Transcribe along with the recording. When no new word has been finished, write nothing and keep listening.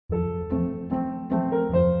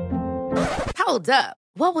Hold up.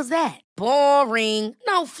 What was that? Boring.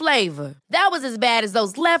 No flavor. That was as bad as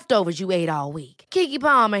those leftovers you ate all week. Keke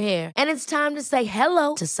Palmer here, and it's time to say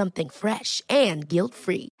hello to something fresh and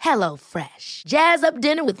guilt-free. Hello Fresh. Jazz up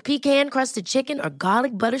dinner with pecan-crusted chicken or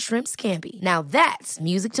garlic butter shrimp scampi. Now that's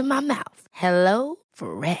music to my mouth. Hello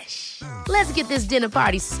Fresh. Let's get this dinner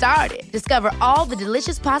party started. Discover all the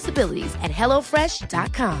delicious possibilities at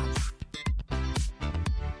hellofresh.com.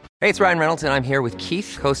 Hey, it's Ryan Reynolds, and I'm here with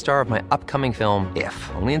Keith, co-star of my upcoming film,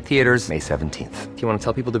 If, only in theaters May 17th. Do you want to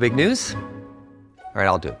tell people the big news? All right,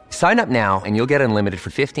 I'll do it. Sign up now and you'll get unlimited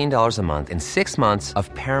for $15 a month and 6 months of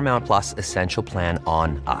Paramount Plus Essential Plan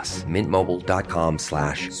on us.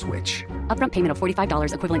 MintMobile.com/switch. Upfront payment of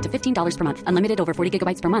 $45 equivalent to $15 per month. Unlimited over 40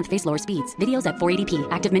 gigabytes per month. Face lower speeds. Videos at 480p.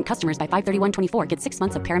 Active Mint customers by 531.24 get 6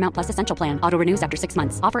 months of Paramount Plus Essential Plan. Auto renews after 6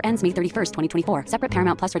 months. Offer ends May 31st, 2024. Separate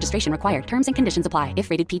Paramount Plus registration required. Terms and conditions apply if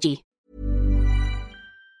rated PG.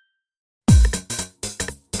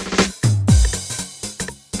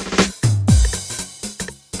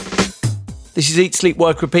 This is Eat, Sleep,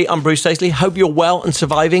 Work, Repeat. I'm Bruce Daisley. Hope you're well and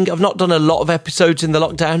surviving. I've not done a lot of episodes in the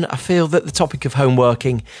lockdown. I feel that the topic of home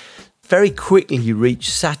working very quickly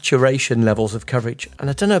reached saturation levels of coverage. And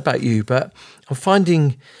I don't know about you, but I'm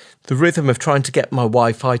finding the rhythm of trying to get my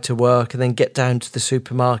Wi-Fi to work and then get down to the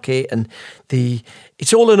supermarket and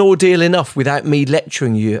it's all an ordeal enough without me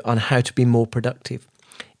lecturing you on how to be more productive.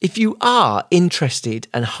 If you are interested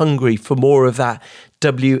and hungry for more of that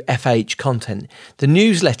WFH content, the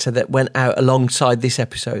newsletter that went out alongside this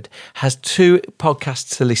episode has 2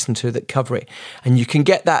 podcasts to listen to that cover it. And you can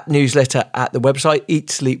get that newsletter at the website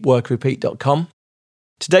eatsleepworkrepeat.com.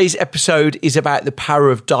 Today's episode is about the power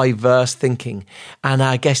of diverse thinking. And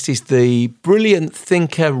our guest is the brilliant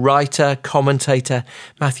thinker, writer, commentator,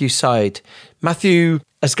 Matthew Syed. Matthew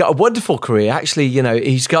has got a wonderful career. Actually, you know,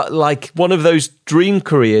 he's got like one of those dream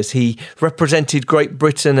careers. He represented Great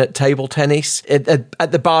Britain at table tennis at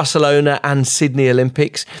the Barcelona and Sydney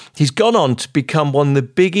Olympics. He's gone on to become one of the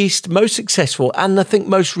biggest, most successful, and I think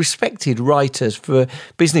most respected writers for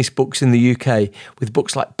business books in the UK, with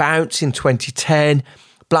books like Bounce in 2010,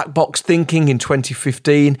 Black Box Thinking in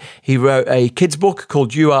 2015. He wrote a kids book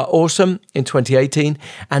called You Are Awesome in 2018,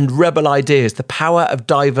 and Rebel Ideas, The Power of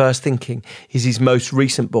Diverse Thinking is his most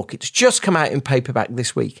recent book. It's just come out in paperback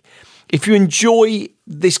this week. If you enjoy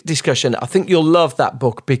this discussion, I think you'll love that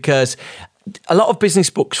book, because a lot of business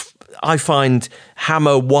books, I find,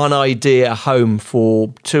 hammer one idea home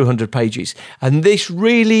for 200 pages. And this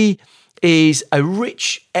really is a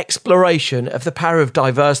rich exploration of the power of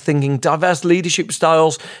diverse thinking, diverse leadership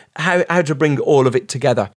styles, how to bring all of it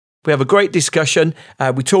together. We have a great discussion.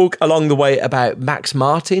 We talk along the way about Max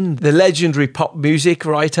Martin, the legendary pop music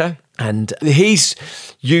writer, and his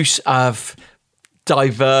use of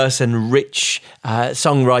diverse and rich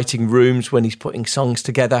songwriting rooms when he's putting songs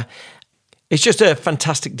together. It's just a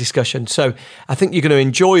fantastic discussion. So I think you're going to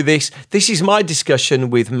enjoy this. This is my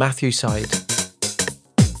discussion with Matthew Syed.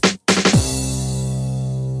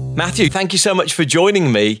 Matthew, thank you so much for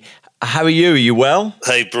joining me. How are you? Are you well?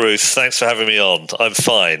 Hey, Bruce. Thanks for having me on. I'm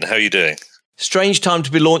fine. How are you doing? Strange time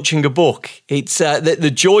to be launching a book. It's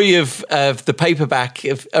the joy of the paperback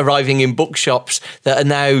of arriving in bookshops that are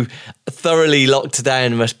now thoroughly locked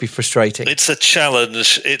down must be frustrating. It's a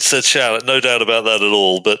challenge. No doubt about that at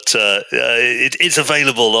all. But it's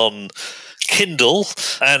available on Kindle,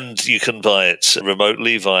 and you can buy it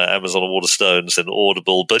remotely via Amazon or Waterstones and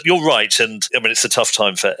Audible. But you're right, and I mean, it's a tough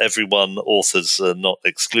time for everyone. Authors are not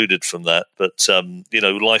excluded from that, but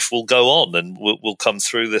life will go on, and we'll come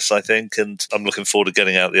through this, I think. And I'm looking forward to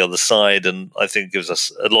getting out the other side, and I think it gives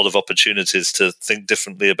us a lot of opportunities to think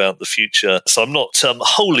differently about the future. So I'm not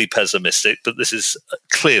wholly pessimistic, but this is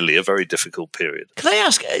clearly a very difficult period. Can I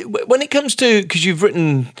ask, when it comes to, because you've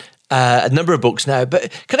written a number of books now, but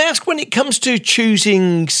can I ask, when it comes to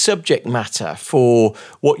choosing subject matter for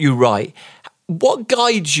what you write, what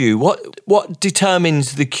guides you? What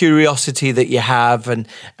determines the curiosity that you have, and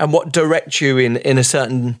what directs you in a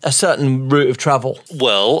certain route of travel?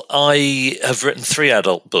 Well, I have written 3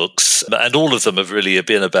 adult books, and all of them have really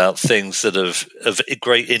been about things that have of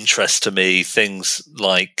great interest to me, things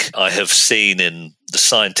like I have seen in the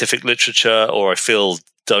scientific literature, or I feel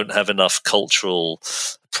don't have enough cultural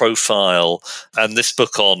profile. And this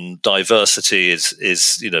book on diversity is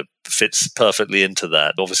fits perfectly into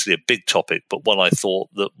that. Obviously a big topic, but one I thought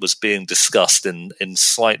that was being discussed in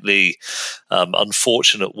slightly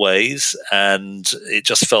unfortunate ways, and it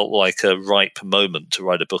just felt like a ripe moment to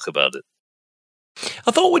write a book about it.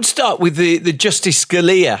 I thought we'd start with the Justice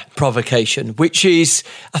Scalia provocation, which is,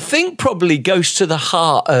 I think, probably goes to the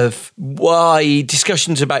heart of why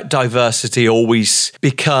discussions about diversity always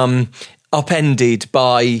become upended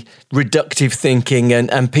by reductive thinking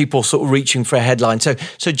and people sort of reaching for a headline. So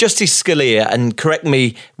Justice Scalia, and correct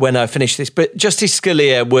me when I finish this, but Justice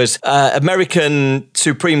Scalia was American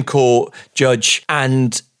Supreme Court judge,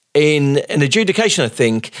 and in an adjudication, I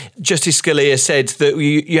think, Justice Scalia said that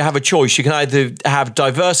you have a choice. You can either have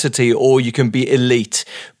diversity or you can be elite.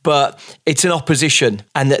 But it's an opposition,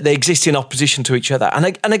 and that they exist in opposition to each other.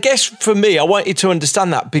 And I guess for me, I want you to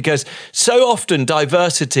understand that, because so often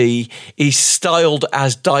diversity is styled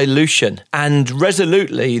as dilution. And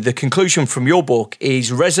resolutely, the conclusion from your book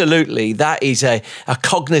is resolutely that is a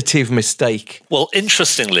cognitive mistake. Well,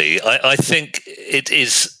 interestingly, I think it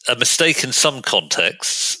is a mistake in some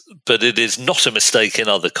contexts, but it is not a mistake in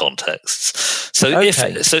other contexts. So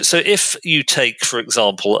if you take, for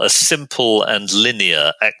example, a simple and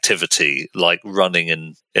linear activity like running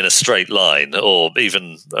in a straight line or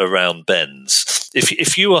even around bends,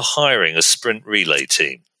 if you are hiring a sprint relay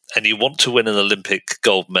team and you want to win an Olympic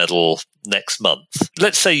gold medal next month,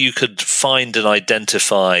 let's say you could find and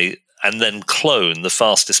identify and then clone the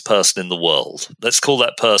fastest person in the world. Let's call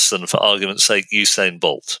that person, for argument's sake, Usain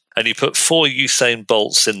Bolt. And you put 4 Usain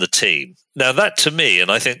Bolts in the team. Now that, to me, and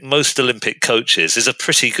I think most Olympic coaches, is a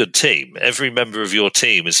pretty good team. Every member of your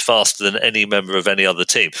team is faster than any member of any other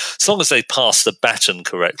team. As long as they pass the baton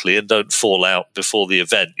correctly and don't fall out before the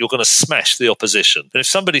event, you're going to smash the opposition. And if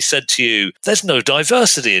somebody said to you, there's no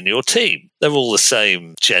diversity in your team, they're all the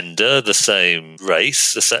same gender, the same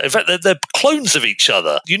race, in fact, they're clones of each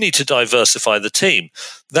other. You need to diversify the team.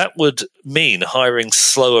 That would mean hiring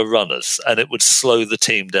slower runners, and it would slow the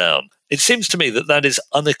team down. It seems to me that that is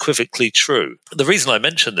unequivocally true. The reason I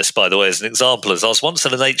mention this, by the way, as an example, is I was once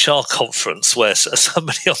at an HR conference where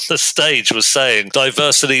somebody on the stage was saying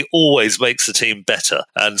diversity always makes the team better.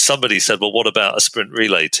 And somebody said, well, what about a sprint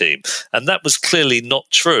relay team? And that was clearly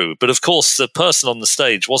not true. But of course, the person on the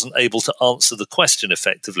stage wasn't able to answer the question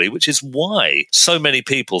effectively, which is why so many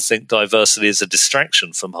people think diversity is a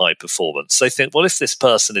distraction from high performance. They think, well, if this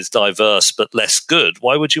person is diverse but less good,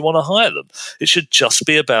 why would you want to hire them? It should just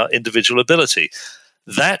be about individual ability.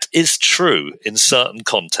 That is true in certain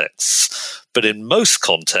contexts, but in most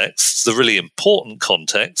contexts, the really important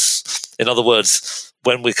contexts, in other words,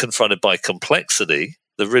 when we're confronted by complexity,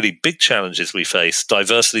 the really big challenges we face,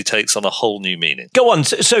 diversity takes on a whole new meaning. Go on.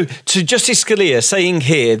 So to Justice Scalia saying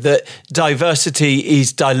here that diversity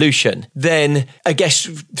is dilution, then I guess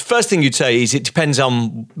the first thing you'd say is it depends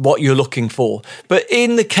on what you're looking for. But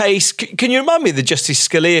in the case, can you remind me of the Justice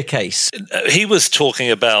Scalia case? He was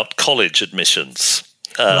talking about college admissions.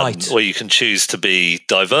 Right. Or you can choose to be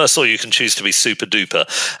diverse, or you can choose to be super duper.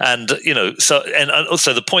 And, and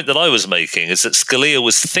also the point that I was making is that Scalia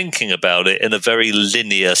was thinking about it in a very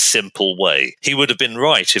linear, simple way. He would have been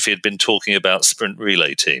right if he had been talking about sprint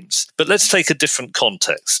relay teams. But let's take a different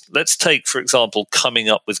context. Let's take, for example, coming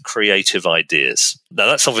up with creative ideas. Now,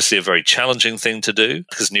 that's obviously a very challenging thing to do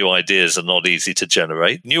because new ideas are not easy to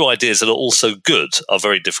generate. New ideas that are also good are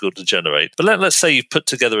very difficult to generate. But let's say you've put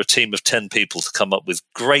together a team of 10 people to come up with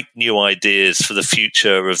great new ideas for the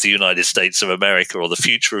future of the United States of America or the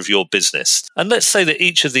future of your business. And let's say that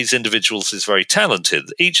each of these individuals is very talented.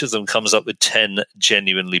 Each of them comes up with 10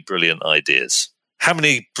 genuinely brilliant ideas. How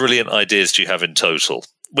many brilliant ideas do you have in total?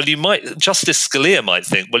 Well, Justice Scalia might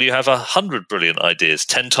think, well, you have 100 brilliant ideas,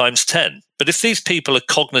 10 times 10. But if these people are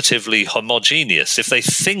cognitively homogeneous, if they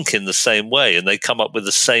think in the same way and they come up with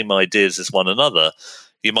the same ideas as one another,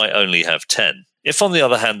 you might only have 10. If, on the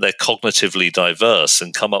other hand, they're cognitively diverse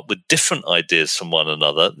and come up with different ideas from one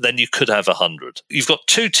another, then you could have 100. You've got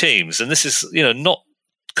 2 teams, and this is, not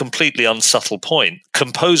completely unsubtle point,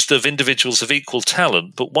 composed of individuals of equal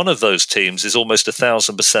talent, but one of those teams is almost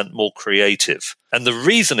 1,000% more creative. And the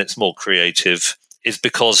reason it's more creative is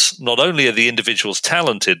because not only are the individuals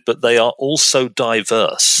talented, but they are also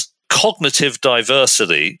diverse. Cognitive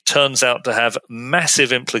diversity turns out to have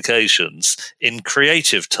massive implications in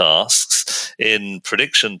creative tasks, in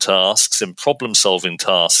prediction tasks, in problem-solving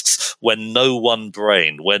tasks, when no one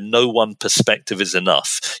brain, when no one perspective is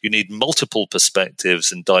enough. You need multiple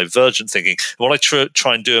perspectives and divergent thinking. What I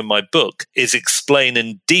try and do in my book is explain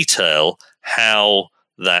in detail how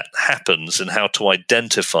that happens and how to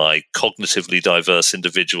identify cognitively diverse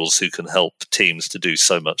individuals who can help teams to do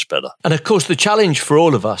so much better. And of course, the challenge for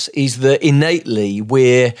all of us is that innately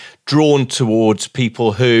we're drawn towards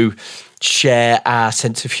people who share our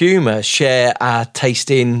sense of humour, share our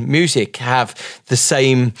taste in music, have the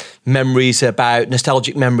same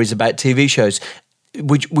nostalgic memories about TV shows,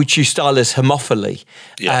 which you style as homophily.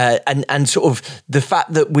 Yeah. And sort of the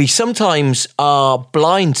fact that we sometimes are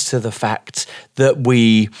blind to the fact that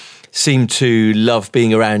we seem to love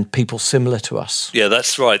being around people similar to us. Yeah,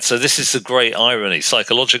 that's right. So this is the great irony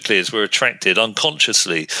psychologically, as we're attracted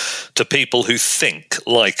unconsciously to people who think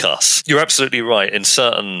like us. You're absolutely right. In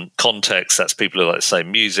certain contexts, that's people who like the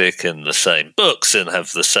same music and the same books and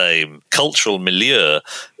have the same cultural milieu.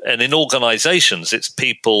 And in organizations, it's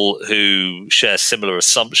people who share similar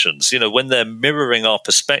assumptions. You know, when they're mirroring our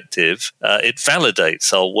perspective, it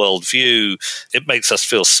validates our worldview. It makes us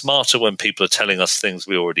feel smarter when people are telling us things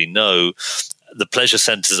we already know. The pleasure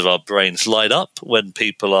centers of our brains light up when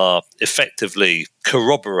people are effectively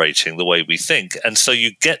corroborating the way we think. And so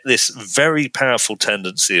you get this very powerful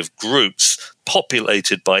tendency of groups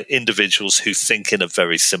populated by individuals who think in a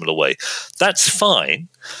very similar way. That's fine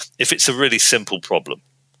if it's a really simple problem.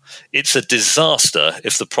 It's a disaster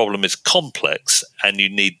if the problem is complex and you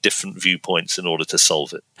need different viewpoints in order to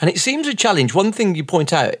solve it. And it seems a challenge. One thing you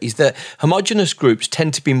point out is that homogenous groups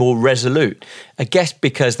tend to be more resolute, I guess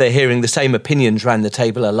because they're hearing the same opinions around the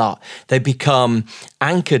table a lot. They become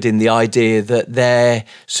anchored in the idea that their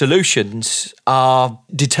solutions are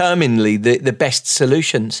determinedly the best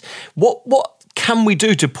solutions. What can we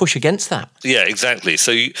do to push against that? Yeah, exactly.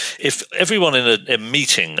 So if everyone in a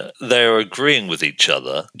meeting, they're agreeing with each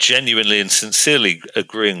other, genuinely and sincerely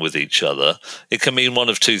agreeing with each other, it can mean one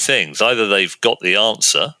of two things. Either they've got the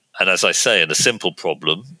answer, and as I say, in a simple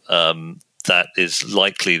problem, that is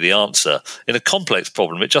likely the answer. In a complex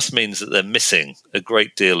problem, it just means that they're missing a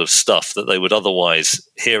great deal of stuff that they would otherwise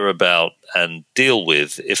hear about and deal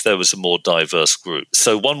with if there was a more diverse group.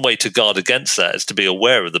 So one way to guard against that is to be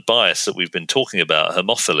aware of the bias that we've been talking about,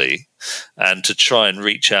 homophily, and to try and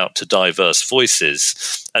reach out to diverse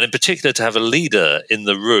voices, and in particular to have a leader in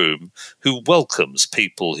the room who welcomes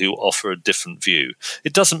people who offer a different view.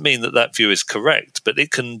 It doesn't mean that that view is correct, but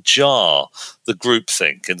it can jar the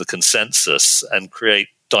groupthink and the consensus and create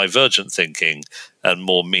divergent thinking and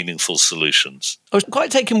more meaningful solutions. I was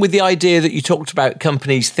quite taken with the idea that you talked about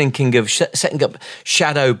companies thinking of setting up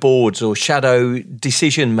shadow boards or shadow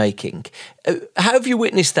decision making. How have you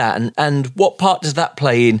witnessed that, and what part does that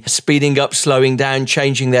play in speeding up, slowing down,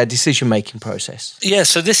 changing their decision making process? Yeah,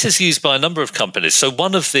 so this is used by a number of companies. So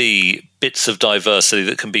one of the bits of diversity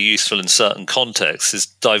that can be useful in certain contexts is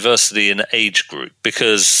diversity in age group,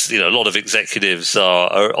 because a lot of executives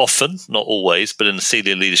are often, not always, but in the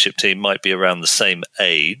senior leadership team might be around the same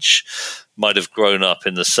age, might have grown up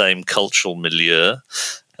in the same cultural milieu,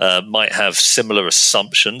 might have similar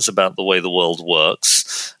assumptions about the way the world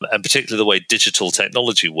works, and particularly the way digital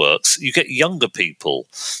technology works. You get younger people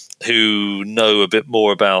who know a bit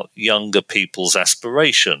more about younger people's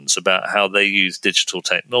aspirations, about how they use digital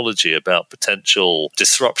technology, about potential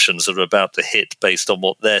disruptions that are about to hit based on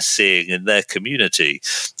what they're seeing in their community.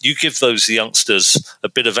 You give those youngsters a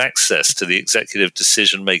bit of access to the executive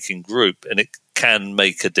decision-making group, and it can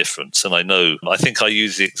make a difference. And I think I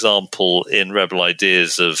use the example in Rebel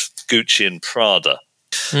Ideas of Gucci and Prada.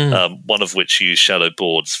 One of which used shadow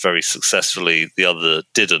boards very successfully, the other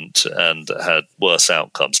didn't and had worse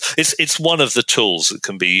outcomes. It's one of the tools that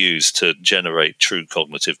can be used to generate true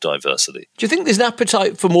cognitive diversity. Do you think there's an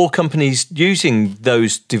appetite for more companies using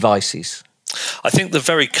those devices? I think the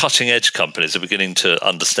very cutting-edge companies are beginning to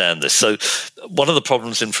understand this. So one of the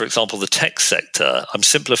problems in, for example, the tech sector, I'm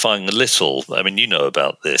simplifying a little, I mean, you know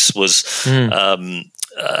about this, was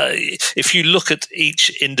if you look at each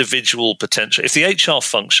individual potential, if the HR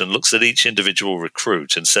function looks at each individual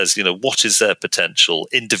recruit and says, what is their potential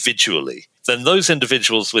individually, then those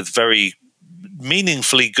individuals with very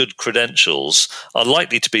meaningfully good credentials are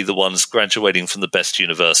likely to be the ones graduating from the best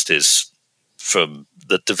universities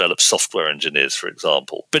that develop software engineers, for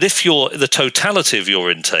example. But if the totality of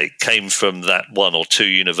your intake came from that one or two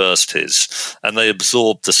universities and they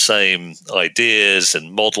absorbed the same ideas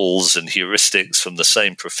and models and heuristics from the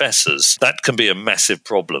same professors, that can be a massive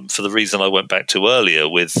problem for the reason I went back to earlier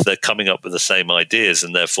with they're coming up with the same ideas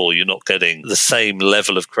and therefore you're not getting the same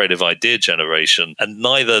level of creative idea generation and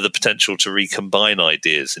neither the potential to recombine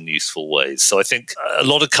ideas in useful ways. So I think a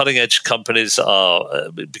lot of cutting edge companies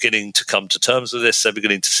are beginning to come to terms with this. They're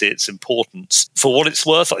beginning to see its importance. For what it's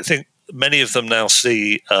worth, I think many of them now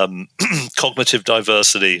see cognitive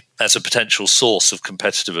diversity as a potential source of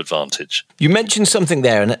competitive advantage. You mentioned something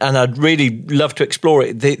there, and I'd really love to explore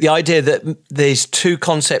it. The idea that there's two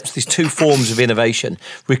concepts, there's two forms of innovation,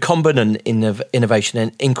 recombinant innovation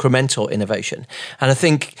and incremental innovation. And I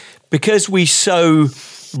think because we so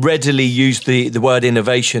readily use the word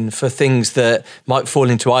innovation for things that might fall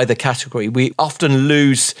into either category, we often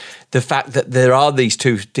lose the fact that there are these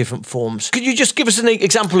two different forms. Could you just give us an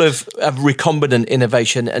example of recombinant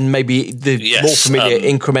innovation and maybe the more familiar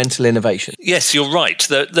incremental innovation? Yes, you're right.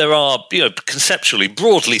 There are, conceptually,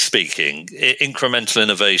 broadly speaking, incremental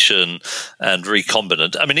innovation and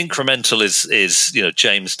recombinant. I mean, incremental is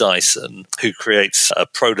James Dyson, who creates a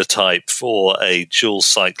prototype for a dual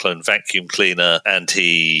cyclone vacuum cleaner, and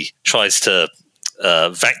he tries to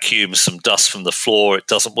vacuum some dust from the floor. It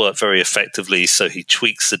doesn't work very effectively, so he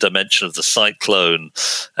tweaks the dimension of the cyclone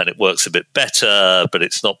and it works a bit better, but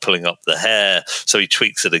it's not pulling up the hair, so he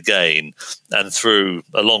tweaks it again. And through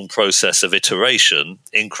a long process of iteration,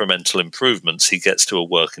 incremental improvements, he gets to a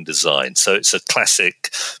working design. So it's a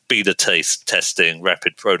classic beta testing,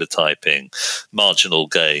 rapid prototyping, marginal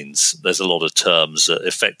gains. There's a lot of terms that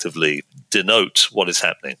effectively denote what is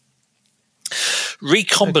happening.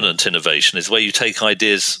 Recombinant innovation is where you take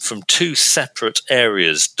ideas from two separate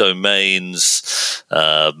areas, domains,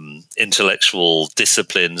 intellectual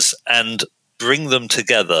disciplines, and bring them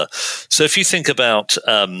together. So if you think about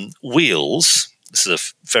wheels, this is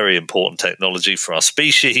a very important technology for our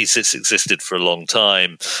species. It's existed for a long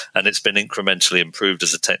time, and it's been incrementally improved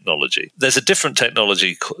as a technology. There's a different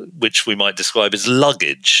technology which we might describe as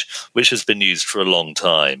luggage, which has been used for a long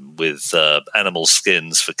time with animal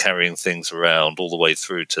skins for carrying things around all the way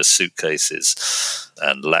through to suitcases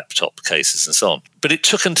and laptop cases and so on. But it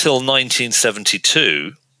took until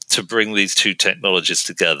 1972 to bring these two technologies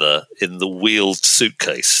together in the wheeled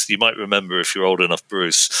suitcase. You might remember, if you're old enough,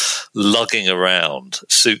 Bruce, lugging around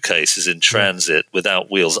suitcases in transit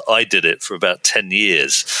without wheels. I did it for about 10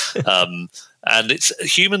 years. And it's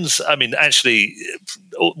humans,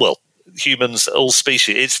 humans, all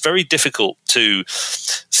species, it's very difficult to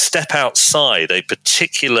step outside a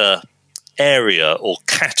particular area or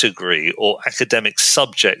category or academic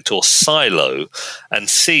subject or silo and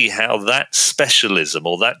see how that specialism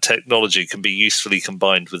or that technology can be usefully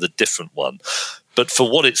combined with a different one. But for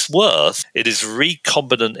what it's worth, it is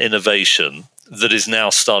recombinant innovation that is now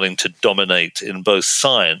starting to dominate in both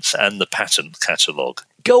science and the patent catalogue.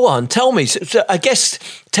 Go on, tell me. So I guess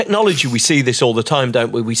technology, we see this all the time,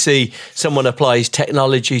 don't we? We see someone applies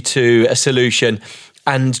technology to a solution,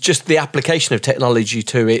 and just the application of technology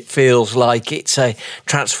to it feels like it's a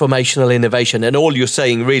transformational innovation. And all you're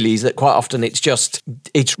saying really is that quite often it's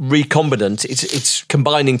recombinant. It's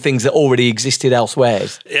combining things that already existed elsewhere.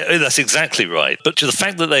 Yeah, that's exactly right. But to the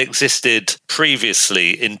fact that they existed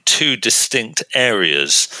previously in two distinct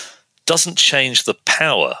areas doesn't change the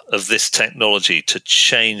power of this technology to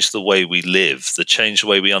change the way we live, to change the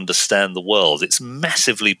way we understand the world. It's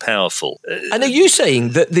massively powerful. And are you saying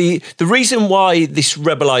that the reason why this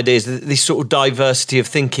rebel idea is that this sort of diversity of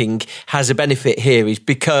thinking has a benefit here is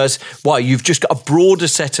because, you've just got a broader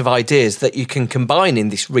set of ideas that you can combine in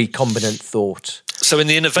this recombinant thought? So in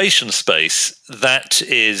the innovation space, that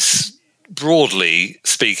is, broadly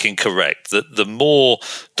speaking, correct, that the more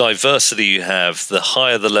diversity you have, the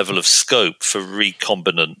higher the level of scope for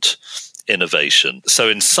recombinant innovation. So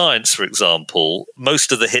in science, for example,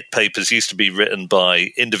 most of the hit papers used to be written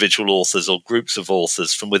by individual authors or groups of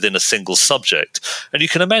authors from within a single subject. And you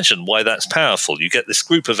can imagine why that's powerful. You get this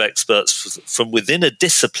group of experts from within a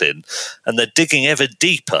discipline, and they're digging ever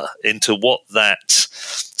deeper into what that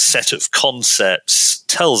set of concepts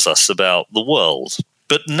tells us about the world.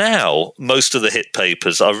 But now, most of the hit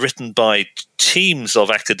papers are written by teams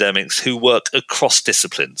of academics who work across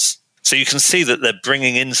disciplines. So you can see that they're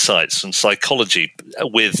bringing insights from psychology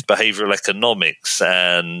with behavioral economics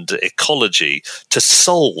and ecology to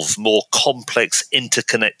solve more complex,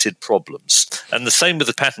 interconnected problems. And the same with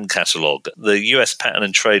the patent catalogue. The US Patent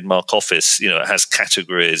and Trademark Office, has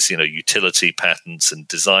categories, utility patents and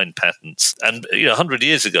design patents. And 100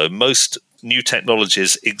 years ago, most new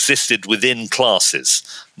technologies existed within classes.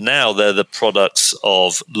 Now they're the products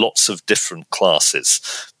of lots of different classes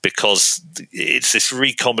because it's this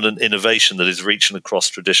recombinant innovation that is reaching across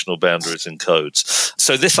traditional boundaries and codes.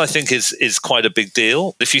 So this, I think, is quite a big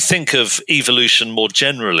deal. If you think of evolution more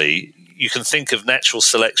generally, you can think of natural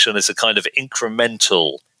selection as a kind of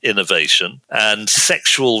incremental innovation and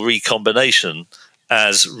sexual recombination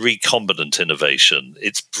as recombinant innovation.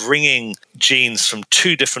 It's bringing genes from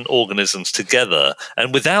two different organisms together.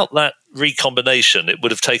 And without that recombination, it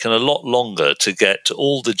would have taken a lot longer to get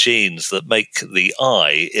all the genes that make the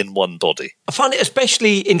eye in one body. I find it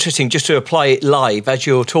especially interesting just to apply it live as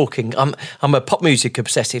you're talking. I'm a pop music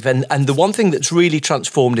obsessive, and the one thing that's really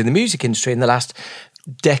transformed in the music industry in the last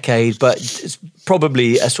decade, but it's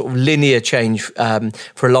probably a sort of linear change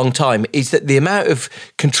for a long time, is that the amount of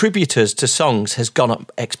contributors to songs has gone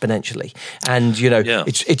up exponentially. And,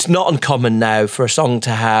 it's not uncommon now for a song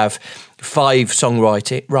to have 5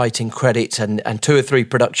 songwriting credits and 2 or 3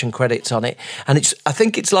 production credits on it. And I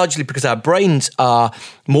think it's largely because our brains are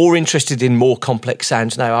more interested in more complex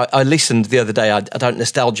sounds now. I listened the other day, I don't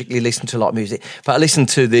nostalgically listen to a lot of music, but I listened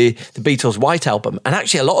to the Beatles' White Album, and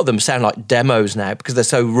actually a lot of them sound like demos now because they're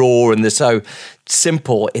so raw and they're so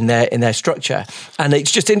simple in their structure. And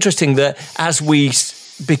it's just interesting that as we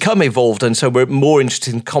become evolved, and so we're more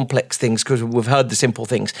interested in complex things because we've heard the simple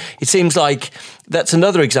things. It seems like that's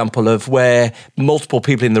another example of where multiple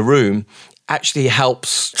people in the room actually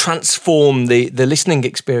helps transform the listening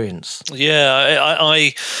experience. Yeah,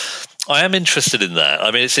 I am interested in that.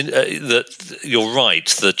 I mean, it's that you're right.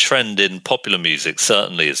 The trend in popular music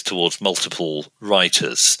certainly is towards multiple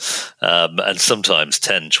writers, and sometimes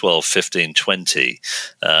 10, 12, 15, 20.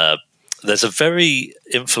 There's a very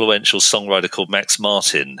influential songwriter called Max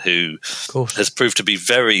Martin who has proved to be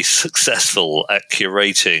very successful at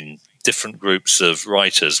curating different groups of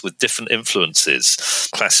writers with different influences,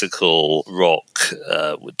 classical, rock,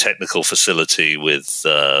 with technical facility, with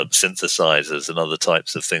synthesizers and other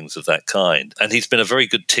types of things of that kind. And he's been a very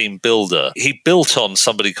good team builder. He built on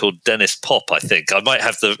somebody called Dennis Pop, I think. I might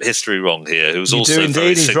have the history wrong here, who was also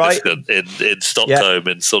very significant in Stockholm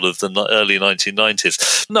in sort of the early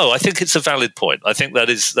 1990s. No, I think it's a valid point. I think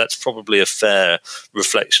that's probably a fair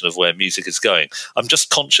reflection of where music is going. I'm just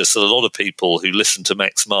conscious that a lot of people who listen to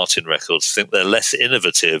Max Martin records think they're less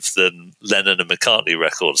innovative than Lennon and McCartney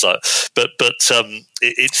records. I suppose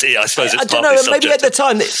it's I don't know. Maybe at the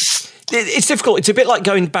time it's difficult. It's a bit like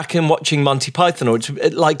going back and watching Monty Python, or it's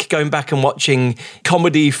like going back and watching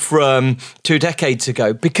comedy from 2 decades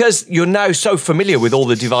ago, because you're now so familiar with all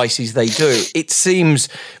the devices they do. It seems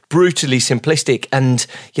brutally simplistic, and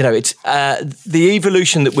it's the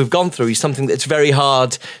evolution that we've gone through is something that's very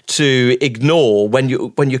hard to ignore when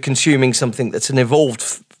you're consuming something that's an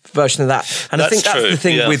evolved version of that. And I think that's the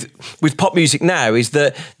thing with pop music now, is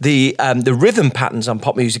that the rhythm patterns on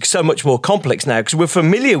pop music are so much more complex now because we're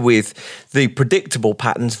familiar with the predictable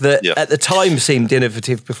patterns that at the time seemed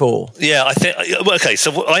innovative before. Yeah, I think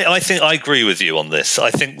I think I agree with you on this.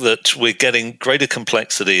 I think that we're getting greater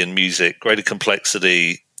complexity in music, greater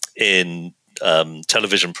complexity in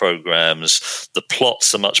television programs. The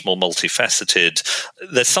plots are much more multifaceted.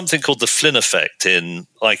 There's something called the Flynn effect in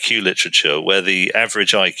IQ literature, where the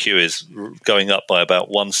average IQ is going up by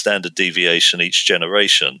about 1 standard deviation each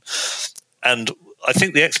generation. And I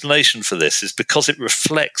think the explanation for this is because it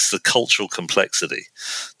reflects the cultural complexity,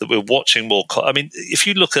 that we're watching more. If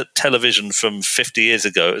you look at television from 50 years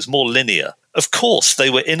ago, it was more linear. Of course, they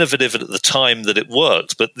were innovative at the time that it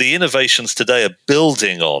worked, but the innovations today are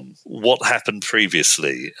building on what happened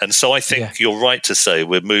previously. And so I think you're right to say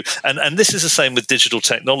we're moving. And this is the same with digital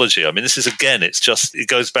technology. I mean, this is, again, it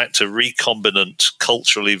goes back to recombinant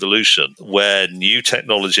cultural evolution, where new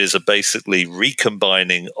technologies are basically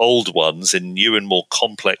recombining old ones in new and more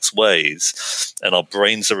complex ways. And our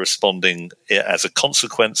brains are responding as a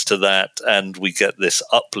consequence to that. And we get this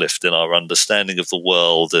uplift in our understanding of the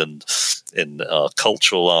world and in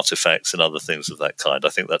cultural artifacts and other things of that kind. I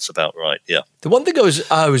think that's about right, yeah. The one thing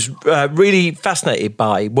I was really fascinated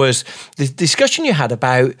by was the discussion you had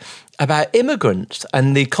about immigrants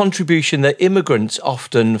and the contribution that immigrants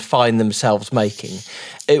often find themselves making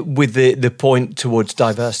with the point towards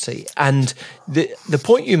diversity. And the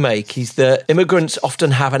point you make is that immigrants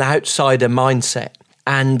often have an outsider mindset.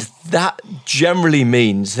 And that generally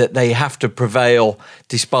means that they have to prevail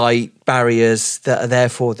despite barriers that are there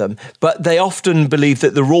for them. But they often believe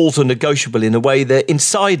that the rules are negotiable in a way that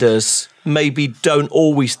insiders maybe don't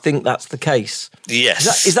always think that's the case.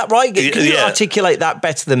 Yes. Is that right? Can you articulate that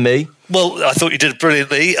better than me? Well, I thought you did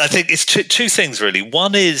brilliantly. I think it's two things, really.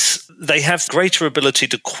 One is they have greater ability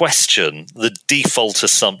to question the default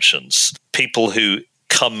assumptions. People who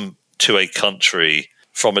come to a country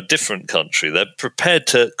from a different country, they're prepared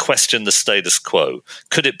to question the status quo.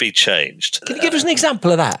 Could it be changed? Can you give us an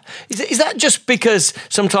example of that? Is that just because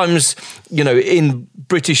sometimes, in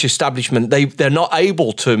British establishment, they're not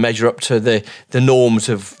able to measure up to the norms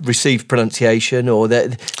of received pronunciation, or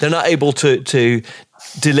they're not able to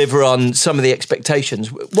deliver on some of the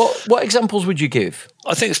expectations? What examples would you give?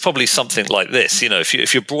 I think it's probably something like this.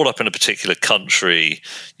 If you're brought up in a particular country,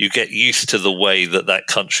 you get used to the way that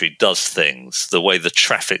country does things, the way the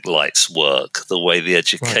traffic lights work, the way the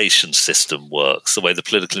education system works, the way the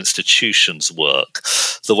political institutions work,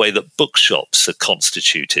 the way that bookshops are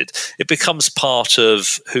constituted. It becomes part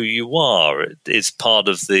of who you are. It is part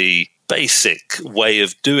of the basic way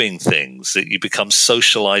of doing things that you become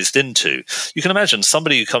socialized into. You can imagine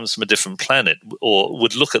somebody who comes from a different planet or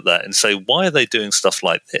would look at that and say, why are they doing stuff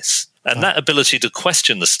like this? And that ability to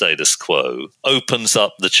question the status quo opens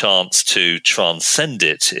up the chance to transcend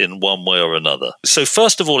it in one way or another. So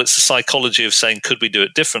first of all, it's the psychology of saying, could we do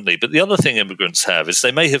it differently? But the other thing immigrants have is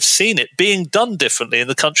they may have seen it being done differently in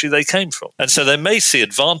the country they came from. And so they may see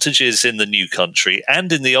advantages in the new country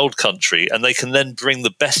and in the old country, and they can then bring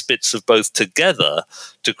the best bits of both together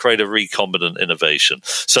to create a recombinant innovation.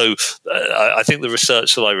 So I think the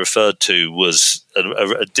research that I referred to was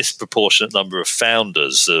a disproportionate number of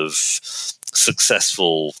founders of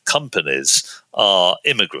successful companies are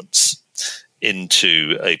immigrants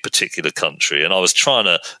into a particular country. And I was trying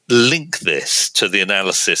to link this to the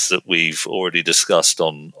analysis that we've already discussed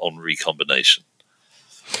on recombination.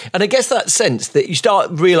 And I guess that sense that you start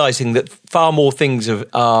realising that far more things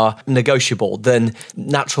are negotiable than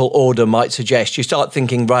natural order might suggest. You start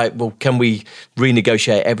thinking, right, well, can we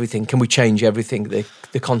renegotiate everything? Can we change everything,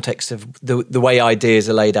 the context of the way ideas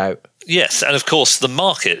are laid out? Yes, and of course the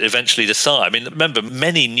market eventually decides. I mean, remember,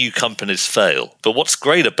 many new companies fail, but what's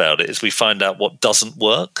great about it is we find out what doesn't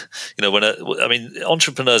work. You know,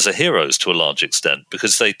 entrepreneurs are heroes to a large extent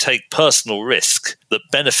because they take personal risk that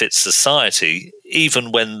benefits society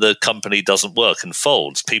even when the company doesn't work and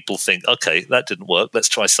folds. People think, okay, that didn't work, let's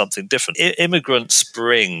try something different. Immigrants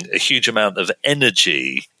bring a huge amount of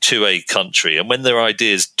energy to a country, and when their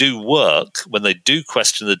ideas do work, when they do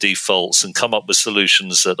question the defaults and come up with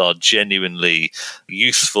solutions that are genuinely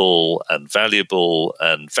useful and valuable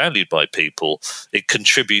and valued by people, it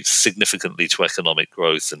contributes significantly to economic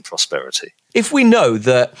growth and prosperity. If we know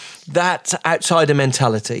that outsider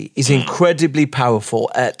mentality is incredibly powerful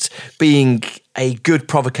at being a good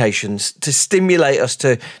provocations to stimulate us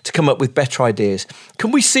to come up with better ideas,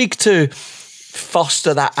 can we seek to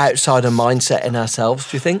foster that outsider mindset in ourselves,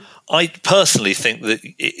 do you think? I personally think that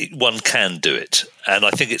one can do it. And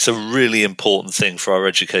I think it's a really important thing for our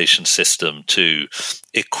education system to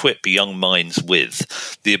equip young minds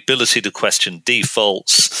with the ability to question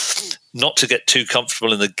defaults, not to get too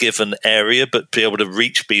comfortable in a given area, but be able to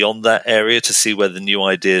reach beyond that area to see where the new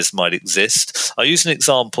ideas might exist. I use an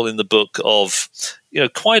example in the book of,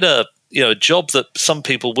 quite a job that some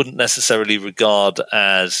people wouldn't necessarily regard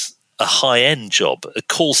as a high-end job, a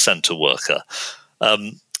call center worker.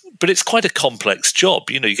 But it's quite a complex job.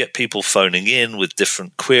 You get people phoning in with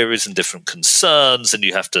different queries and different concerns, and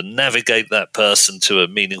you have to navigate that person to a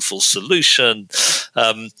meaningful solution.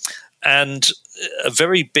 And a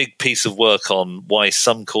very big piece of work on why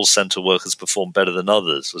some call center workers perform better than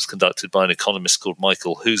others was conducted by an economist called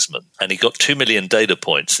Michael Huseman. And he got 2 million data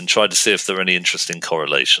points and tried to see if there were any interesting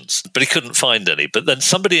correlations. But he couldn't find any. But then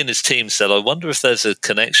somebody in his team said, I wonder if there's a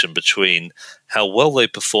connection between how well they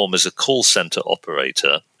perform as a call center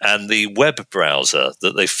operator and the web browser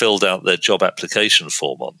that they filled out their job application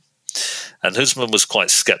form on. And Huseman was quite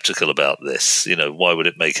skeptical about this. Why would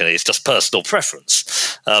it make any? It's just personal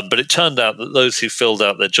preference. But it turned out that those who filled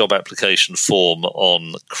out their job application form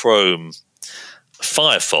on Chrome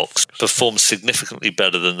Firefox performed significantly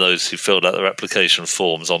better than those who filled out their application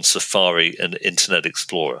forms on Safari and Internet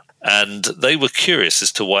Explorer. And they were curious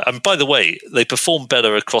as to why. And by the way, they performed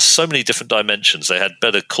better across so many different dimensions. They had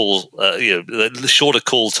better shorter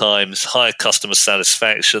call times, higher customer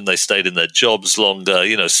satisfaction. They stayed in their jobs longer,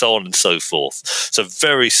 so on and so forth. So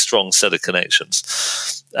very strong set of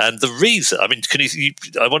connections. And the reason, I mean,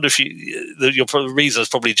 I wonder if your reason has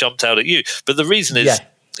probably jumped out at you, but the reason is,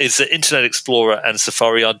 is that Internet Explorer and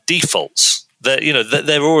Safari are defaults.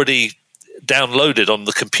 They're already downloaded on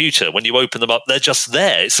the computer. When you open them up, they're just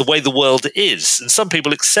there. It's the way the world is. And some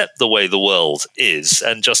people accept the way the world is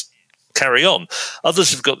and just carry on.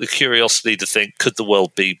 Others have got the curiosity to think, could the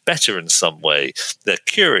world be better in some way? They're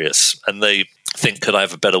curious and they think, could I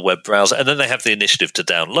have a better web browser? And then they have the initiative to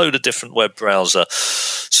download a different web browser.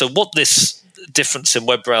 So what this difference in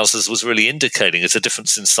web browsers was really indicating is a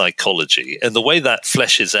difference in psychology. And the way that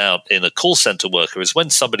fleshes out in a call center worker is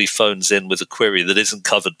when somebody phones in with a query that isn't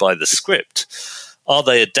covered by the script, are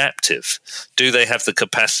they adaptive? Do they have the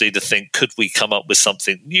capacity to think, could we come up with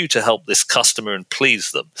something new to help this customer and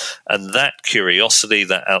please them? And that curiosity,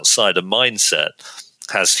 that outsider mindset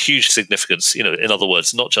has huge significance, in other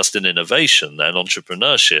words, not just in innovation and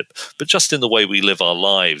entrepreneurship, but just in the way we live our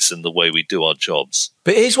lives and the way we do our jobs.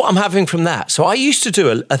 But here's what I'm having from that. So I used to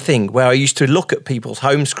do a thing where I used to look at people's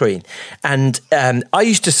home screen, and I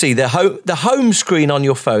used to see the home screen on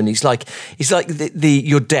your phone is like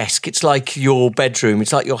your desk. It's like your bedroom.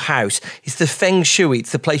 It's like your house. It's the feng shui.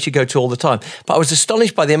 It's the place you go to all the time. But I was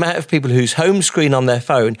astonished by the amount of people whose home screen on their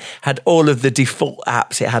phone had all of the default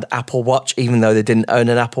apps. It had Apple Watch, even though they didn't own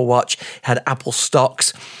an Apple Watch. It had Apple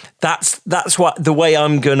stocks. That's what the way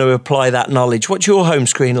I'm going to apply that knowledge. What's your home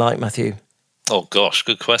screen like, Matthew? Oh, gosh,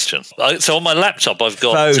 good question. So on my laptop, I've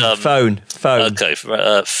got... Phone. Okay,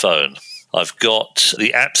 phone. I've got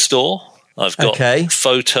the App Store. I've got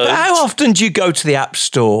Photos. But how often do you go to the App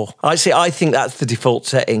Store? I think that's the default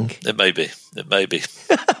setting. It may be.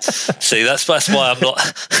 See, that's why I'm not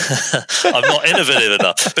I'm not innovative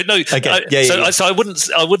enough. But no, so I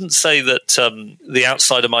wouldn't say that the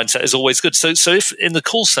outsider mindset is always good. So if in the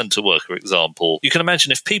call center worker example, you can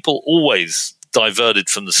imagine if people always diverted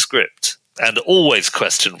from the script and always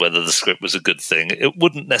questioned whether the script was a good thing, it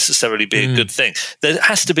wouldn't necessarily be a good thing. There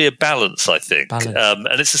has to be a balance, I think. And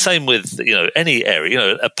it's the same with, any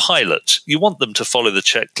area. A pilot, you want them to follow the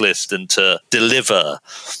checklist and to deliver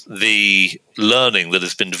the learning that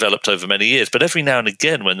has been developed over many years. But every now and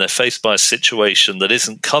again, when they're faced by a situation that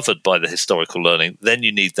isn't covered by the historical learning, then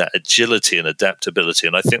you need that agility and adaptability.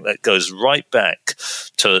 And I think that goes right back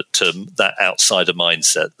to that outsider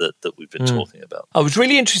mindset that we've been talking about. I was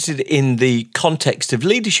really interested in the context of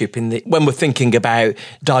leadership when we're thinking about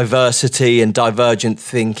diversity and divergent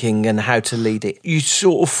thinking and how to lead it. You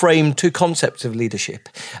sort of frame two concepts of leadership,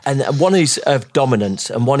 and one is of dominance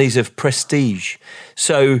and one is of prestige.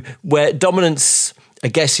 So where dominance, I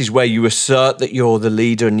guess, is where you assert that you're the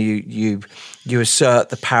leader and you assert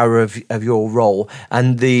the power of your role.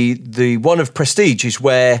 And the one of prestige is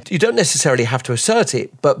where you don't necessarily have to assert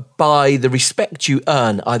it, but by the respect you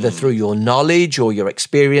earn, either through your knowledge or your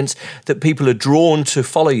experience, that people are drawn to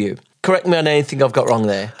follow you. Correct me on anything I've got wrong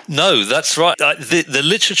there. No, that's right. The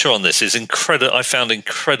literature on this is incredible. I found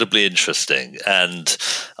incredibly interesting, and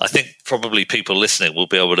I think probably people listening will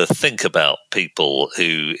be able to think about people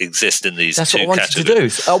who exist in these two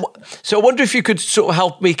categories. That's what I wanted to do. So I wonder if you could sort of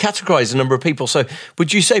help me categorise a number of people. So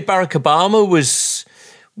would you say Barack Obama was...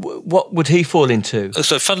 What would he fall into?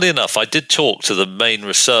 So, funnily enough, I did talk to the main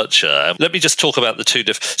researcher. Let me just talk about the two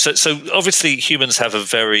different... So obviously, humans have a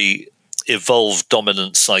very evolved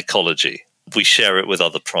dominant psychology. We share it with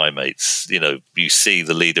other primates. You see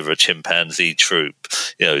the leader of a chimpanzee troop,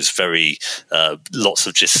 is very, lots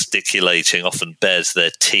of gesticulating, often bares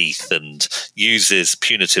their teeth and uses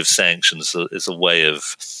punitive sanctions as a way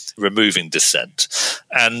of removing dissent.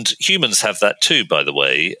 And humans have that too, by the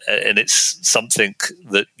way, and it's something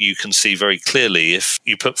that you can see very clearly if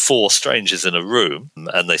you put four strangers in a room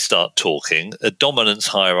and they start talking. A dominance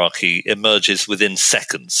hierarchy emerges within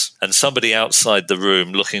seconds, and somebody outside the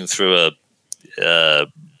room looking through a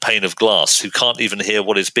pane of glass who can't even hear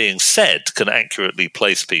what is being said can accurately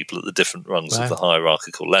place people at the different rungs of the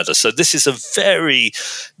hierarchical ladder. So this is a very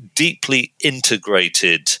deeply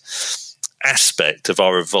integrated aspect of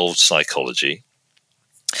our evolved psychology,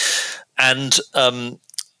 and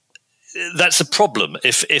that's a problem.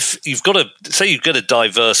 If you've got a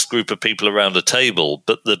diverse group of people around a table,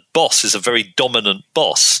 but the boss is a very dominant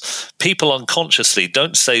boss, people unconsciously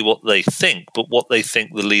don't say what they think, but what they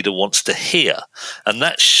think the leader wants to hear, and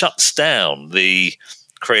that shuts down the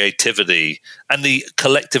creativity and the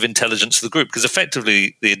collective intelligence of the group, because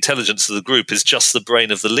effectively the intelligence of the group is just the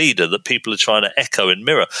brain of the leader that people are trying to echo and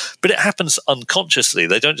mirror. But it happens unconsciously.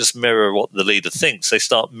 They don't just mirror what the leader thinks. They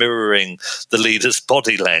start mirroring the leader's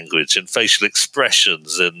body language and facial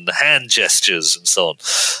expressions and hand gestures and so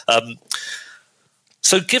on.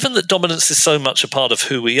 So given that dominance is so much a part of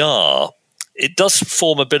who we are, it does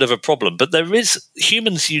form a bit of a problem. But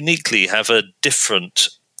humans uniquely have a different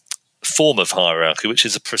form of hierarchy, which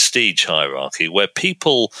is a prestige hierarchy, where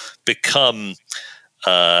people become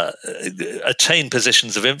attain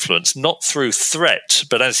positions of influence not through threat,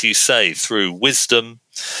 but as you say, through wisdom,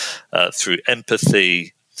 through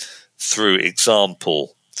empathy, through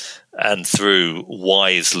example, and through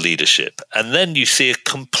wise leadership. And then you see a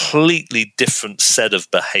completely different set of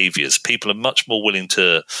behaviors. People are much more willing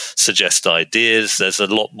to suggest ideas. There's a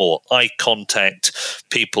lot more eye contact.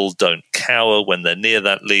 People don't cower when they're near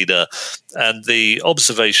that leader. And the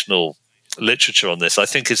observational literature on this, I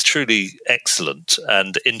think, is truly excellent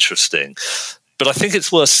and interesting. But I think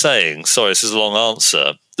it's worth saying, sorry, this is a long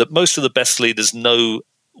answer, that most of the best leaders know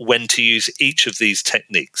when to use each of these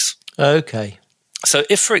techniques. Okay. So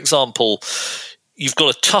if, for example, you've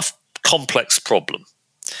got a tough, complex problem,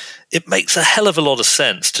 it makes a hell of a lot of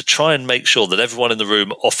sense to try and make sure that everyone in the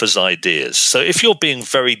room offers ideas. So if you're being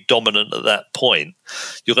very dominant at that point,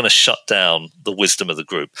 you're going to shut down the wisdom of the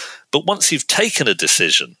group. But once you've taken a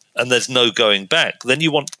decision and there's no going back, then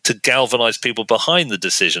you want to galvanize people behind the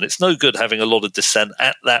decision. It's no good having a lot of dissent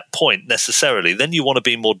at that point necessarily. Then you want to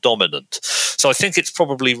be more dominant. So I think it's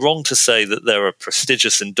probably wrong to say that there are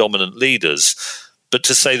prestigious and dominant leaders, but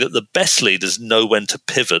to say that the best leaders know when to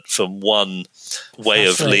pivot from one way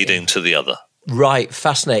of leading to the other. Right,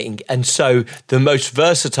 fascinating. And so the most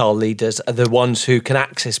versatile leaders are the ones who can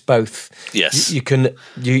access both. Yes.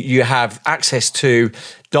 You have access to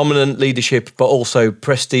dominant leadership, but also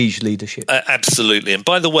prestige leadership. Absolutely. And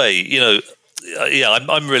by the way,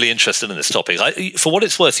 I'm really interested in this topic. For what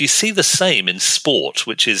it's worth, you see the same in sport,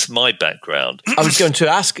 which is my background. I was going to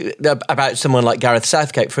ask about someone like Gareth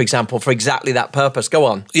Southgate, for example, for exactly that purpose. Go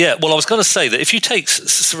on. Yeah, well, I was going to say that if you take,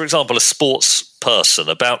 for example, a sports person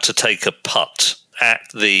about to take a putt at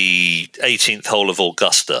the 18th hole of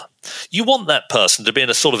Augusta, you want that person to be in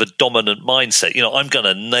a sort of a dominant mindset. I'm going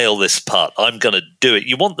to nail this putt. I'm going to do it.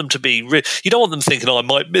 You want them to be, you don't want them thinking, I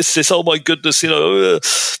might miss this. Oh my goodness,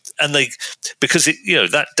 and because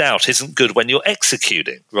that doubt isn't good when you're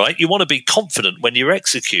executing, right? You want to be confident when you're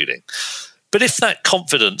executing. But if that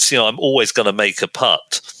confidence, I'm always going to make a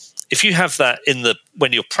putt, if you have that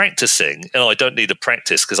when you're practicing, and I don't need to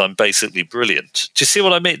practice because I'm basically brilliant. Do you see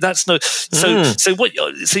what I mean?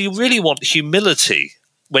 So you really want humility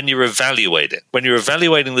when you're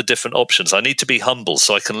evaluating the different options. I need to be humble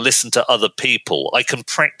so I can listen to other people. I can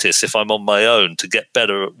practice if I'm on my own to get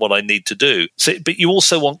better at what I need to do. But you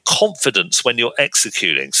also want confidence when you're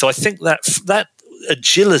executing. So I think that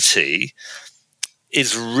agility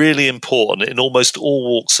is really important in almost all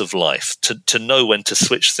walks of life, to know when to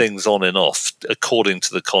switch things on and off according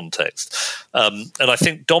to the context. And I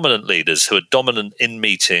think dominant leaders who are dominant in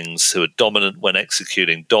meetings, who are dominant when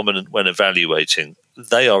executing, dominant when evaluating,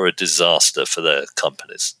 they are a disaster for their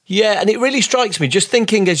companies. Yeah, and it really strikes me, just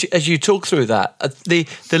thinking as you talk through that, the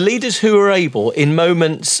leaders who are able in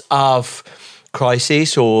moments of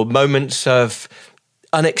crisis or moments of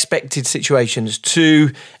unexpected situations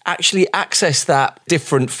to actually access that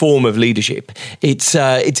different form of leadership. It's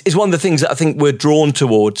one of the things that I think we're drawn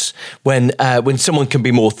towards when someone can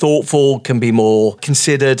be more thoughtful, can be more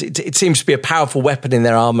considered. It seems to be a powerful weapon in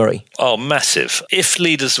their armoury. Oh, massive. If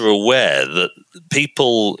leaders are aware that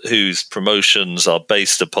people whose promotions are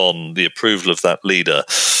based upon the approval of that leader,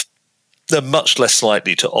 they're much less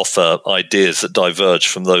likely to offer ideas that diverge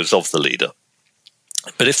from those of the leader.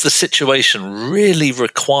 But if the situation really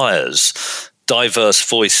requires diverse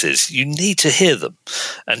voices, you need to hear them.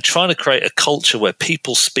 And trying to create a culture where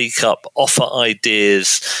people speak up, offer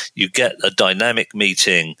ideas, you get a dynamic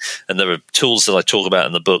meeting, and there are tools that I talk about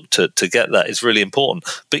in the book to get that is really important.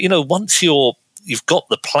 But, once you've got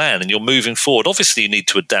the plan and you're moving forward, obviously you need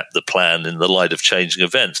to adapt the plan in the light of changing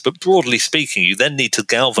events. But broadly speaking, you then need to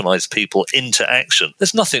galvanize people into action.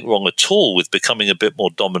 There's nothing wrong at all with becoming a bit more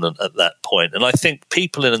dominant at that point. And I think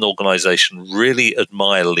people in an organization really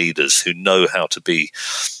admire leaders who know how to be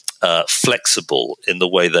flexible in the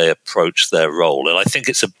way they approach their role. And I think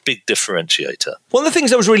it's a big differentiator. One of the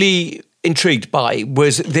things I was really intrigued by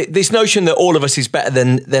was this notion that all of us is better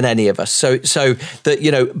than any of us. So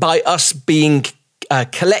that, by us being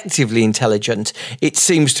collectively intelligent, it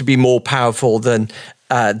seems to be more powerful than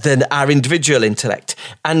our individual intellect.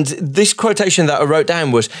 And this quotation that I wrote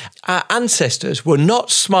down was, our ancestors were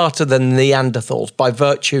not smarter than Neanderthals by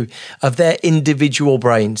virtue of their individual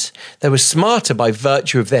brains. They were smarter by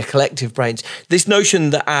virtue of their collective brains. This notion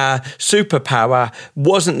that our superpower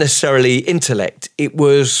wasn't necessarily intellect, it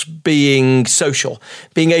was being social,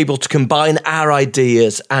 being able to combine our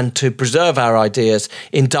ideas and to preserve our ideas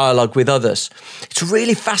in dialogue with others. It's a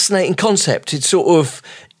really fascinating concept. It's a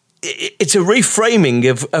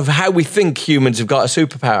reframing of how we think humans have got a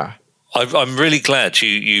superpower. I'm really glad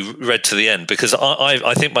you read to the end, because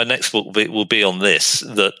I think my next book will be on this,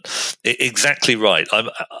 that exactly right. I'm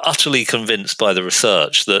utterly convinced by the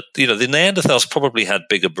research that, the Neanderthals probably had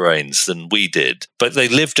bigger brains than we did, but they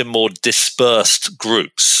lived in more dispersed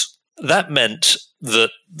groups. That meant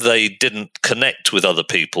that they didn't connect with other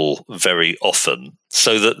people very often,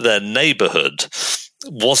 so that their neighborhood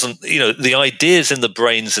wasn't, the ideas in the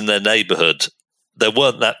brains in their neighborhood, there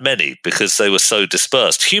weren't that many because they were so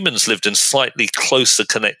dispersed. Humans lived in slightly closer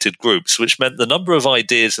connected groups, which meant the number of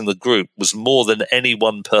ideas in the group was more than any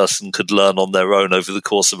one person could learn on their own over the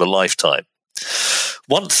course of a lifetime.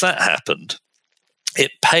 Once that happened,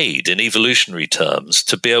 it paid in evolutionary terms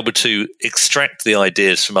to be able to extract the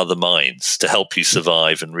ideas from other minds to help you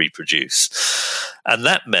survive and reproduce. And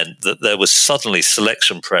that meant that there was suddenly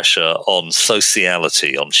selection pressure on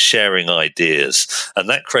sociality, on sharing ideas. And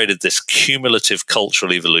that created this cumulative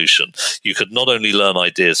cultural evolution. You could not only learn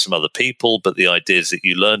ideas from other people, but the ideas that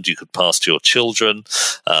you learned, you could pass to your children.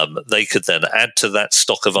 They could then add to that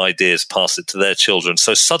stock of ideas, pass it to their children.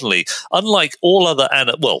 So suddenly, unlike all other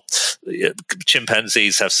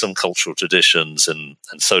chimpanzees have some cultural traditions, and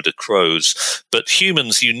so do crows. But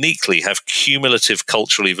humans uniquely have cumulative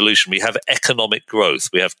cultural evolution. We have economic growth.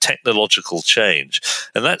 We have technological change.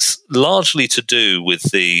 And that's largely to do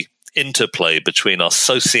with the interplay between our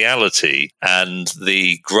sociality and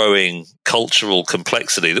the growing cultural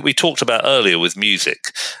complexity that we talked about earlier with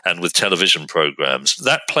music and with television programs.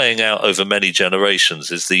 That playing out over many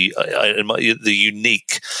generations is the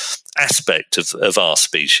unique aspect of our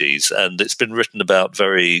species, and it's been written about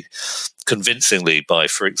very convincingly by,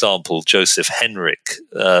 for example, Joseph Henrich,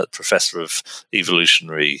 professor of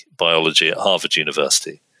evolutionary biology at Harvard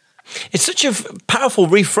University. It's such a powerful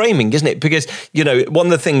reframing, isn't it? Because, one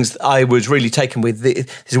of the things I was really taken with,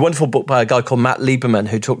 there's a wonderful book by a guy called Matt Lieberman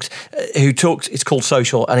who talks, it's called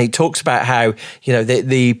Social, and he talks about how,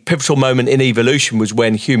 the pivotal moment in evolution was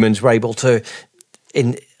when humans were able to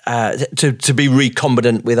be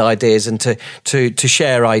recombinant with ideas and to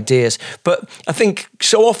share ideas. But I think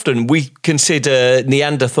so often we consider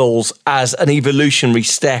Neanderthals as an evolutionary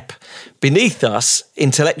step beneath us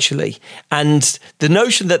intellectually, and the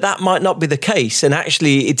notion that might not be the case, and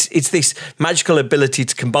actually it's this magical ability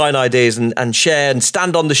to combine ideas and share and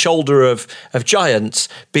stand on the shoulder of giants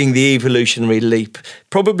being the evolutionary leap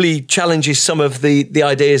probably challenges some of the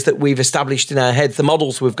ideas that we've established in our heads, the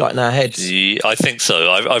models we've got in our heads. I think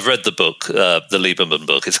so. I've read the book, the Lieberman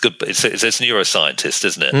book. It's good. It's neuroscientist,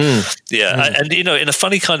 isn't it? Yeah. And in a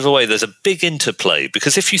funny kind of a way, there's a big interplay,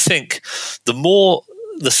 because if you think the more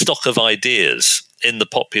the stock of ideas in the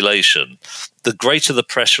population, the greater the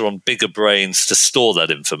pressure on bigger brains to store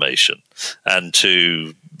that information and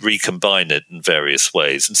to recombine it in various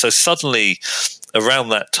ways. And so suddenly, around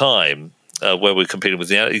that time, where we're competing with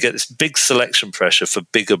you get this big selection pressure for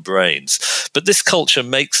bigger brains. But this culture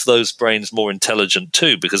makes those brains more intelligent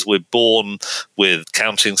too, because we're born with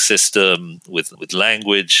counting system, with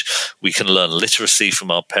language. We can learn literacy from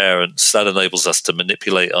our parents. That enables us to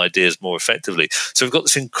manipulate ideas more effectively. So we've got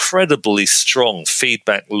this incredibly strong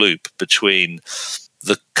feedback loop between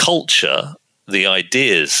the culture, the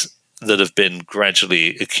ideas that have been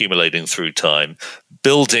gradually accumulating through time,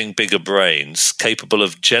 building bigger brains capable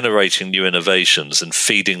of generating new innovations and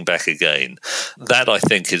feeding back again. That, I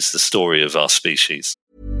think, is the story of our species.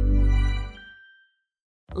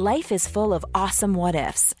 Life is full of awesome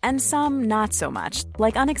what-ifs, and some not so much,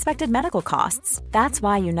 like unexpected medical costs. That's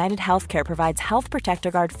why United Healthcare provides Health Protector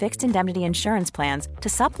Guard fixed indemnity insurance plans to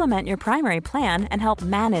supplement your primary plan and help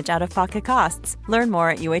manage out-of-pocket costs. Learn more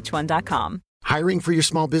at UH1.com. Hiring for your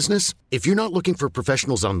small business? If you're not looking for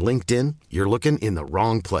professionals on LinkedIn, you're looking in the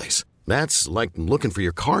wrong place. That's like looking for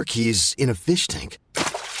your car keys in a fish tank.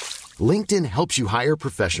 LinkedIn helps you hire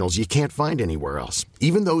professionals you can't find anywhere else,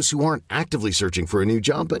 even those who aren't actively searching for a new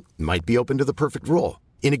job but might be open to the perfect role.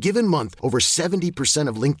 In a given month, over 70%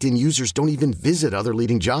 of LinkedIn users don't even visit other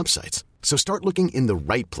leading job sites. So start looking in the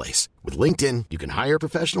right place. With LinkedIn, you can hire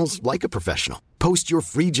professionals like a professional. Post your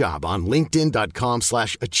free job on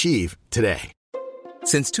linkedin.com/achieve today.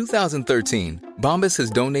 Since 2013, Bombas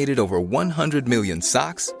has donated over 100 million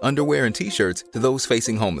socks, underwear, and T-shirts to those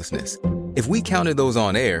facing homelessness. If we counted those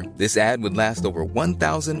on air, this ad would last over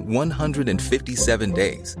 1,157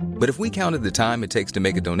 days. But if we counted the time it takes to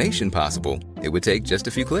make a donation possible, it would take just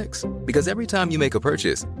a few clicks. Because every time you make a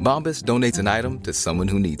purchase, Bombas donates an item to someone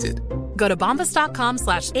who needs it. Go to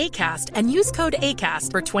bombas.com/ACAST and use code ACAST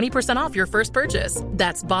for 20% off your first purchase.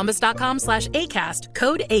 That's bombas.com/ACAST,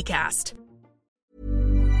 code ACAST.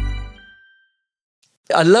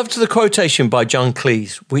 I loved the quotation by John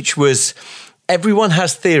Cleese, which was, everyone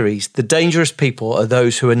has theories. The dangerous people are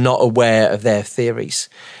those who are not aware of their theories.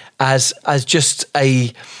 As just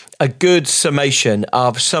a good summation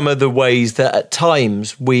of some of the ways that at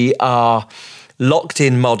times we are locked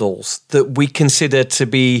in models that we consider to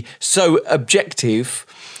be so objective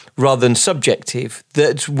rather than subjective,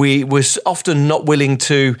 that we was often not willing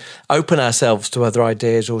to open ourselves to other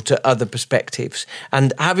ideas or to other perspectives.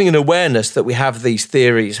 And having an awareness that we have these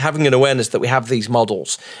theories, having an awareness that we have these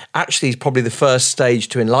models, actually is probably the first stage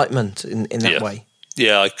to enlightenment in that way.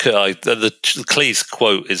 Yeah, the Cleese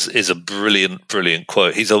quote is a brilliant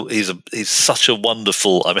quote. He's such a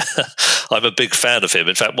wonderful. I mean, I'm a big fan of him.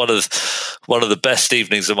 In fact, one of the best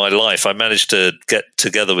evenings of my life, I managed to get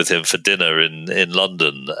together with him for dinner in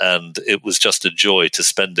London, and it was just a joy to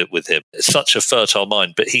spend it with him. It's such a fertile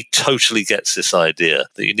mind, but he totally gets this idea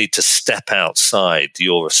that you need to step outside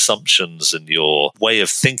your assumptions and your way of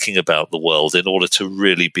thinking about the world in order to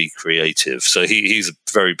really be creative. So he's a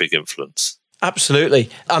very big influence. Absolutely.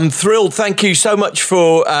 I'm thrilled. Thank you so much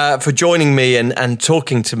for joining me and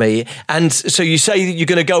talking to me. And so you say that you're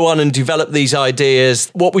going to go on and develop these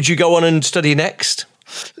ideas. What would you go on and study next?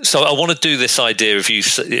 So I want to do this idea of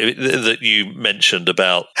that you mentioned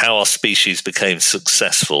about how our species became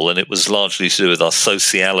successful, and it was largely to do with our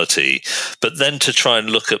sociality, but then to try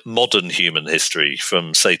and look at modern human history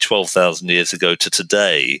from, say, 12,000 years ago to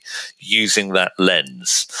today using that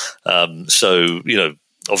lens.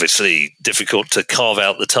 Obviously difficult to carve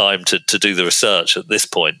out the time to do the research at this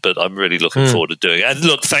point, but I'm really looking forward to doing it. And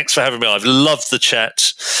look, thanks for having me. I've loved the chat.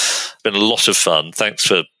 It's been a lot of fun. Thanks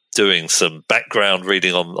for doing some background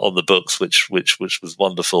reading on the books, which was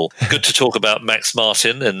wonderful. Good to talk about Max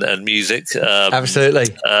Martin and music. Absolutely.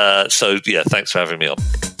 Thanks for having me on.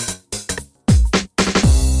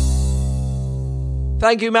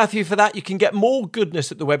 Thank you, Matthew, for that. You can get more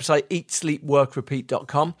goodness at the website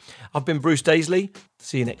eatsleepworkrepeat.com. I've been Bruce Daisley.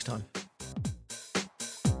 See you next time.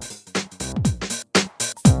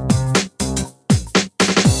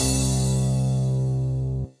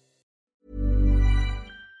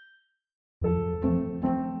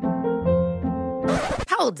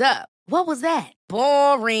 Hold up. What was that?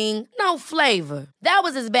 Boring. No flavor. That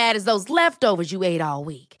was as bad as those leftovers you ate all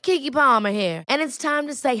week. Keke Palmer here, and it's time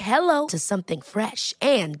to say hello to something fresh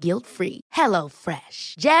and guilt-free. Hello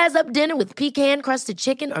Fresh. Jazz up dinner with pecan-crusted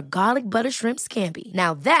chicken or garlic butter shrimp scampi.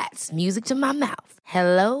 Now that's music to my mouth.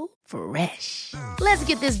 Hello Fresh. Let's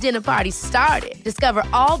get this dinner party started. Discover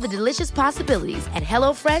all the delicious possibilities at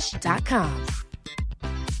HelloFresh.com.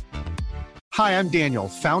 Hi, I'm Daniel,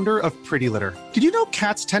 founder of Pretty Litter. Did you know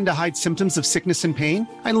cats tend to hide symptoms of sickness and pain?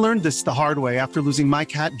 I learned this the hard way after losing my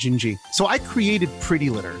cat, Gingy. So I created Pretty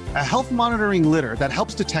Litter, a health monitoring litter that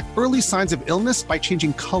helps detect early signs of illness by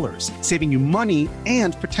changing colors, saving you money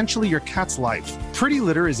and potentially your cat's life. Pretty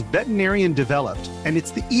Litter is veterinarian developed, and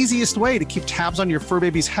it's the easiest way to keep tabs on your fur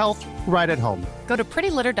baby's health right at home. Go to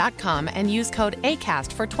prettylitter.com and use code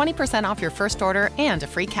ACAST for 20% off your first order and a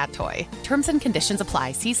free cat toy. Terms and conditions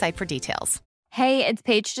apply. See site for details. Hey, it's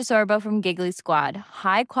Paige DeSorbo from Giggly Squad.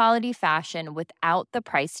 High quality fashion without the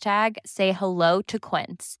price tag. Say hello to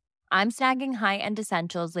Quince. I'm snagging high-end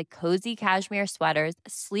essentials like cozy cashmere sweaters,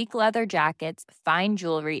 sleek leather jackets, fine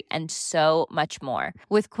jewelry, and so much more.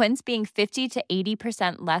 With Quince being 50 to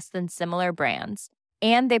 80% less than similar brands.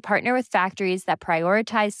 And they partner with factories that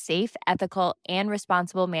prioritize safe, ethical, and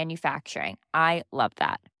responsible manufacturing. I love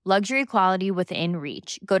that. Luxury quality within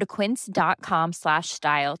reach. Go to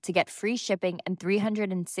quince.com/style to get free shipping and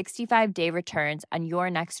 365-day returns on your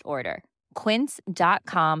next order.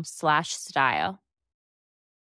 Quince.com/style.